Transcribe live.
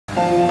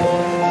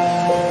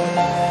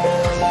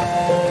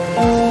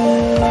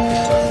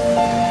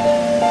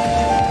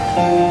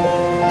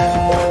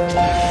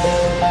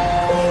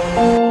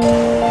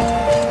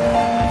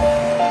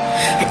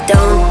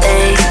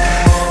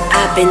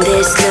Been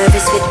this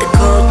nervous with the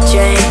cold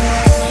drink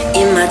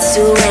in my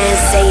 2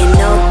 hands, saying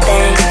no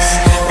thanks.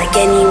 Like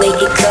any way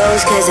it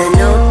goes, cause I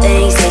know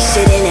things they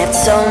shouldn't have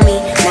told me.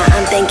 Now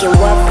I'm thinking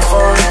what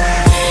for?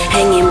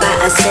 Hanging by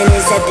a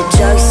sentence at the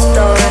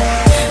drugstore,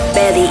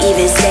 barely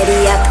even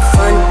steady out the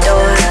front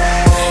door.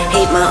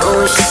 Hate my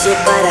own shit,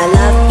 but I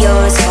love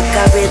yours. Fuck,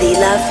 I really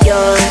love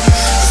yours.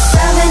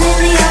 7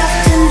 in the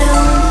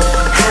afternoon,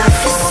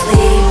 half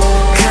asleep,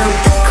 count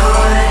the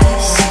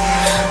cars.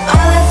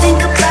 All I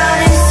think about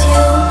is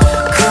you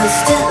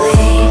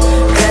constantly.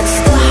 That's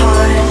the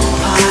hard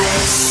part.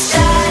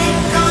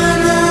 Static on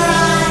the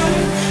line,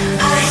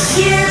 I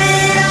hear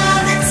it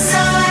all the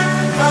time,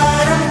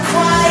 but I'm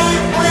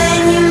quiet when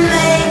you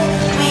make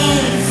me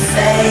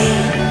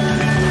fade.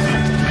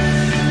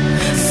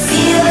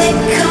 Feel it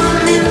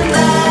coming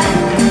back,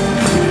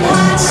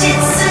 watch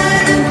it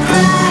turn to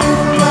black,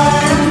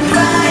 but I'm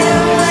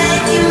brighter when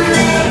you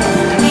make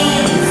me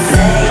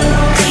fade.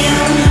 You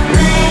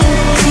make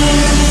me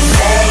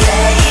fade.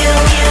 You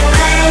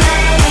make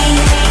me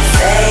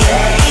fade.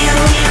 You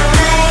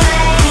make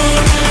me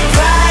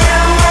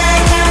brighter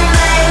when you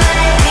make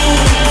me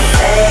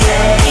fade.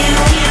 You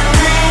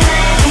make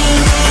me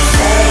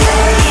fade.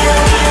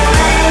 You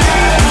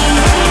make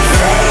me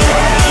fade.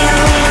 You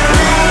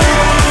make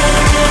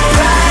me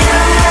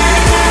brighter when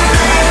you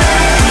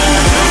make me.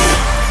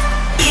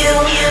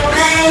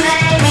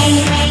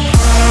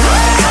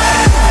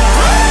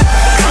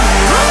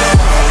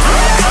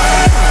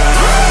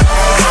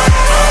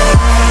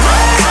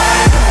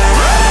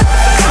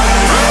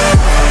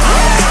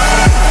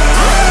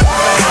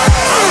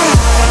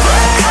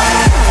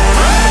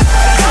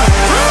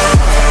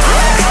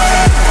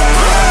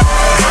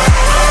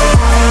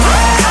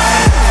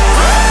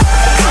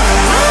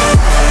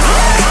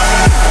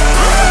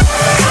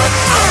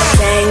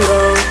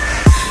 Tangled,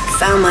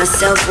 found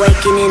myself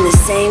waking in the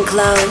same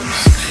clothes,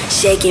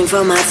 shaking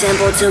from my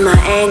temple to my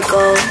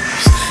ankles.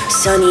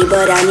 Sunny,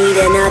 but I need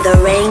another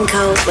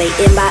raincoat.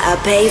 Waiting by a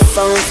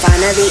payphone,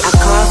 finally I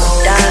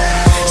coughed up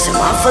some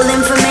awful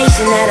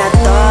information that I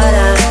thought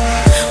of.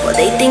 Well,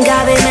 they think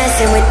I've been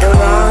messing with the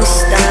wrong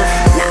stuff.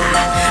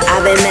 Nah,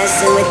 I've been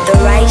messing with the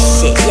right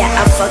shit. Yeah,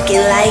 I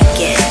fucking like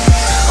it.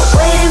 I'm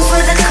waiting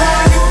for the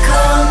call to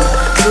come.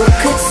 Who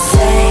could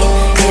say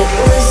it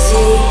was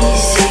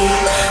easy?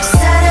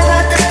 Sad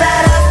about the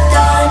bad I've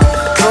done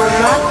on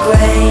my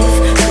grave.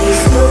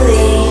 Please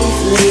believe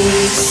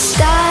me.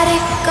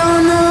 Static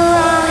on the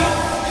line,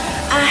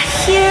 I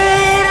hear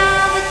it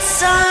all the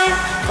time,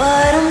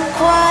 but I'm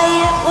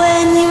quiet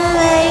when you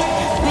make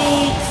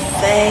me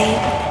fade.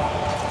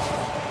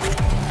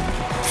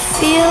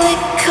 Feel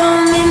it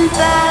coming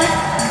back,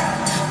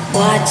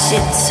 watch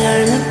it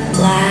turn to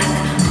black,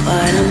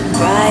 but I'm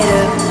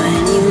brighter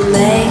when you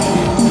make